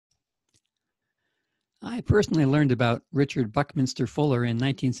I personally learned about Richard Buckminster Fuller in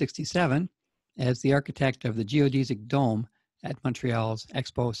 1967 as the architect of the geodesic dome at Montreal's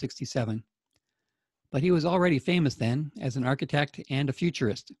Expo 67. But he was already famous then as an architect and a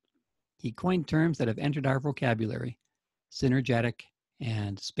futurist. He coined terms that have entered our vocabulary: synergetic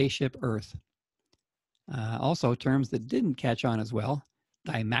and spaceship Earth. Also terms that didn't catch on as well: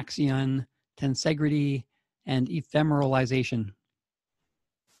 dimaxion, tensegrity, and ephemeralization.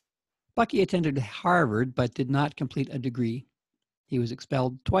 Bucky attended Harvard but did not complete a degree. He was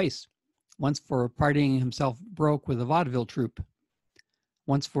expelled twice, once for partying himself broke with a vaudeville troupe,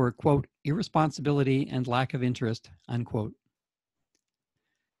 once for, quote, irresponsibility and lack of interest, unquote.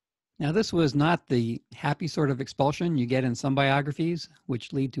 Now, this was not the happy sort of expulsion you get in some biographies,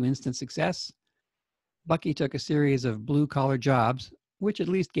 which lead to instant success. Bucky took a series of blue-collar jobs, which at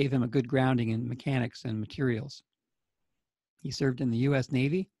least gave him a good grounding in mechanics and materials. He served in the U.S.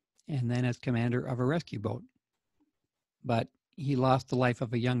 Navy and then as commander of a rescue boat. But he lost the life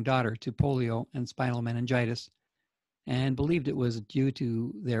of a young daughter to polio and spinal meningitis, and believed it was due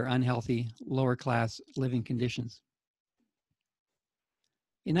to their unhealthy, lower-class living conditions.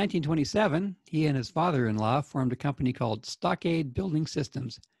 In 1927, he and his father-in-law formed a company called Stockade Building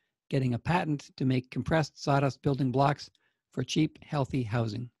Systems, getting a patent to make compressed sawdust building blocks for cheap, healthy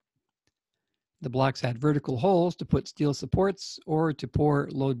housing. The blocks had vertical holes to put steel supports or to pour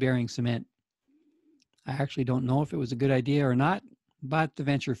load-bearing cement. I actually don't know if it was a good idea or not, but the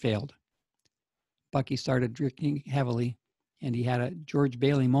venture failed. Bucky started drinking heavily, and he had a George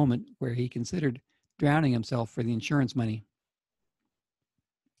Bailey moment where he considered drowning himself for the insurance money.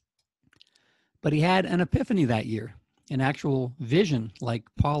 But he had an epiphany that year, an actual vision like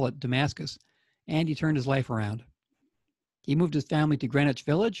Paul at Damascus, and he turned his life around. He moved his family to Greenwich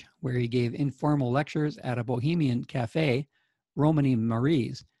Village, where he gave informal lectures at a bohemian cafe, Romany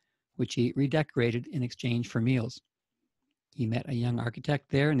Marie's, which he redecorated in exchange for meals. He met a young architect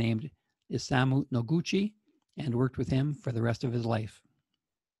there named Isamu Noguchi and worked with him for the rest of his life.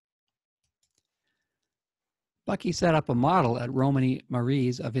 Bucky set up a model at Romany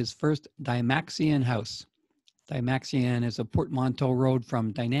Marie's of his first dimaxion house. Dimaxion is a portmanteau road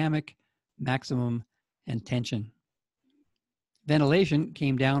from dynamic, maximum, and tension. Ventilation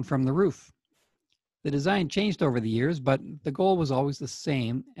came down from the roof. The design changed over the years, but the goal was always the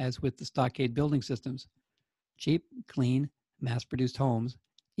same as with the Stockade Building Systems: cheap, clean, mass-produced homes,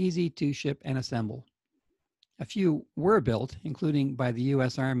 easy to ship and assemble. A few were built, including by the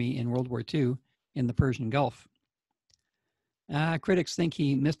U.S. Army in World War II in the Persian Gulf. Critics think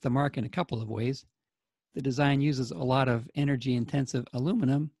he missed the mark in a couple of ways. The design uses a lot of energy-intensive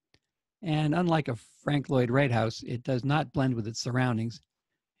aluminum, and unlike a Frank Lloyd Wright house, it does not blend with its surroundings,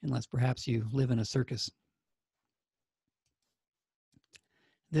 unless perhaps you live in a circus.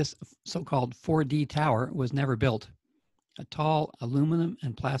 This so-called 4D tower was never built, a tall aluminum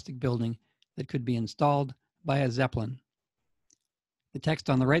and plastic building that could be installed by a Zeppelin. The text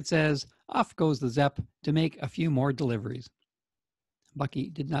on the right says, "Off goes the Zepp to make a few more deliveries." Bucky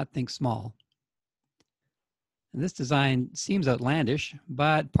did not think small. And this design seems outlandish,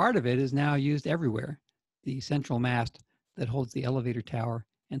 but part of it is now used everywhere: the central mast that holds the elevator tower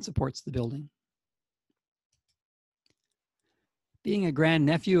and supports the building. Being a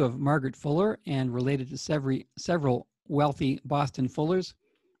grandnephew of Margaret Fuller and related to several wealthy Boston Fullers,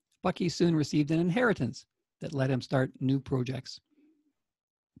 Bucky soon received an inheritance that let him start new projects.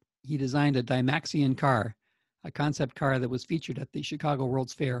 He designed a Dimaxion car, a concept car that was featured at the Chicago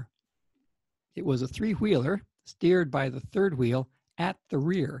World's Fair. It was a three-wheeler steered by the third wheel at the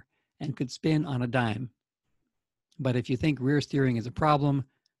rear and could spin on a dime. But if you think rear steering is a problem,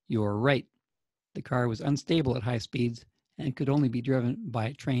 you're right. The car was unstable at high speeds and could only be driven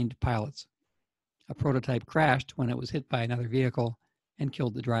by trained pilots. A prototype crashed when it was hit by another vehicle and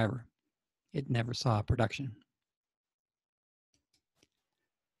killed the driver. It never saw production.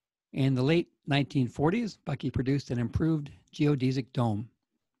 In the late 1940s, Bucky produced an improved geodesic dome.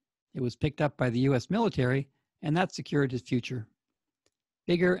 It was picked up by the U.S. military, and that secured his future.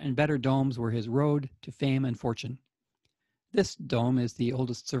 Bigger and better domes were his road to fame and fortune. This dome is the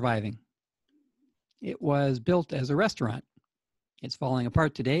oldest surviving. It was built as a restaurant. It's falling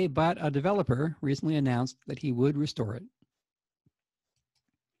apart today, but a developer recently announced that he would restore it.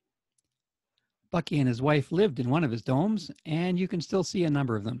 Bucky and his wife lived in one of his domes, and you can still see a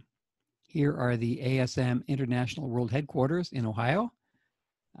number of them. Here are the ASM International World Headquarters in Ohio,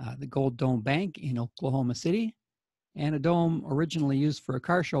 the Gold Dome Bank in Oklahoma City, and a dome originally used for a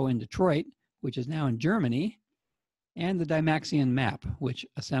car show in Detroit, which is now in Germany, and the Dimaxion map, which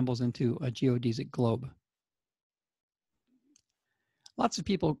assembles into a geodesic globe. Lots of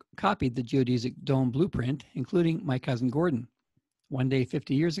people copied the geodesic dome blueprint, including my cousin Gordon. One day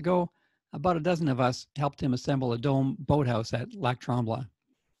 50 years ago, about a dozen of us helped him assemble a dome boathouse at Lac Tremblant.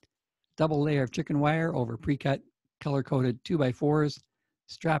 Double layer of chicken wire over pre-cut, color-coded 2x4s,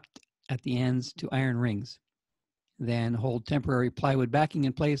 strapped at the ends to iron rings. Then hold temporary plywood backing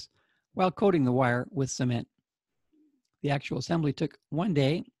in place while coating the wire with cement. The actual assembly took one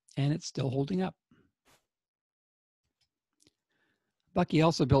day, and it's still holding up. Bucky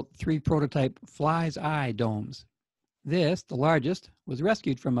also built 3 prototype fly's eye domes. This, the largest, was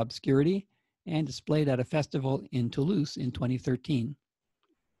rescued from obscurity and displayed at a festival in Toulouse in 2013.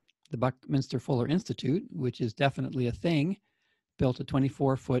 The Buckminster Fuller Institute, which is definitely a thing, built a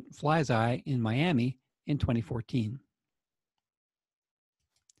 24-foot fly's eye in Miami in 2014.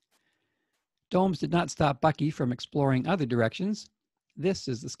 Domes did not stop Bucky from exploring other directions. This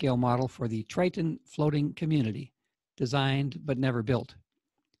is the scale model for the Triton Floating Community, designed but never built.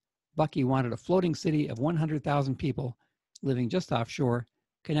 Bucky wanted a floating city of 100,000 people living just offshore,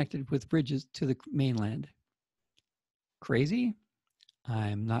 connected with bridges to the mainland. Crazy?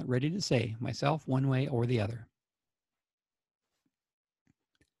 I'm not ready to say myself one way or the other.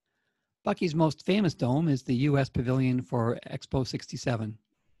 Bucky's most famous dome is the U.S. Pavilion for Expo 67.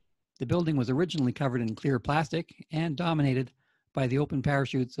 The building was originally covered in clear plastic and dominated by the open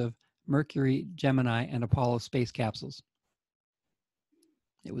parachutes of Mercury, Gemini, and Apollo space capsules.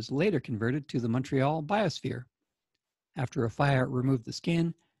 It was later converted to the Montreal Biosphere. After a fire removed the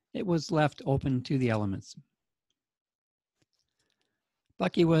skin, it was left open to the elements.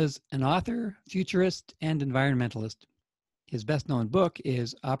 Bucky was an author, futurist, and environmentalist. His best-known book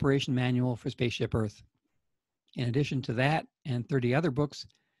is Operation Manual for Spaceship Earth. In addition to that and 30 other books,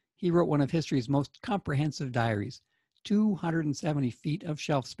 he wrote one of history's most comprehensive diaries, 270 feet of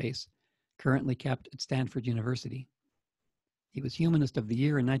shelf space, currently kept at Stanford University. He was Humanist of the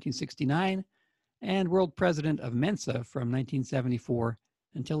Year in 1969 and World President of Mensa from 1974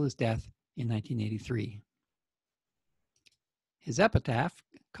 until his death in 1983. His epitaph,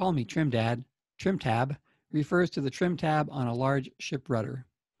 "Call me Trim Dad, Trim Tab," refers to the trim tab on a large ship rudder.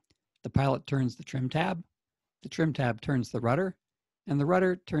 The pilot turns the trim tab turns the rudder, and the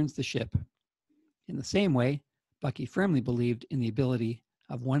rudder turns the ship. In the same way, Bucky firmly believed in the ability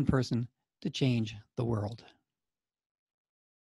of one person to change the world.